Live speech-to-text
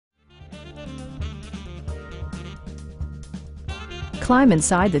climb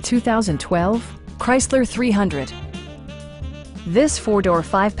inside the 2012 Chrysler 300. This four-door,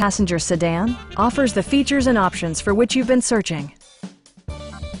 five-passenger sedan offers the features and options for which you've been searching.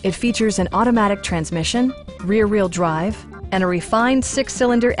 It features an automatic transmission, rear-wheel drive, and a refined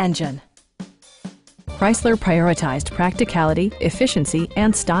six-cylinder engine. Chrysler prioritized practicality, efficiency,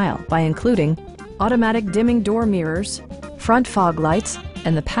 and style by including automatic dimming door mirrors, front fog lights,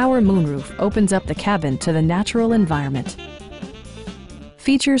 and the power moonroof opens up the cabin to the natural environment.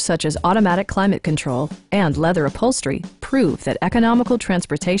 Features such as automatic climate control and leather upholstery prove that economical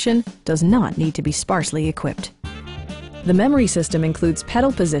transportation does not need to be sparsely equipped. The memory system includes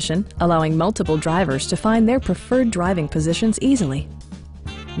pedal position, allowing multiple drivers to find their preferred driving positions easily.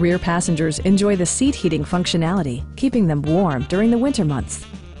 Rear passengers enjoy the seat heating functionality, keeping them warm during the winter months.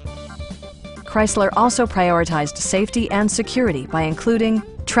 Chrysler also prioritized safety and security by including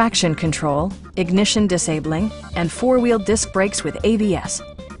traction control, ignition disabling, and four-wheel disc brakes with ABS.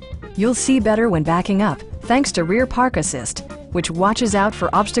 You'll see better when backing up thanks to Rear Park Assist, which watches out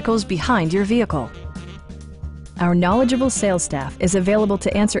for obstacles behind your vehicle. Our knowledgeable sales staff is available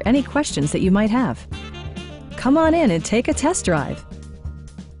to answer any questions that you might have. Come on in and take a test drive.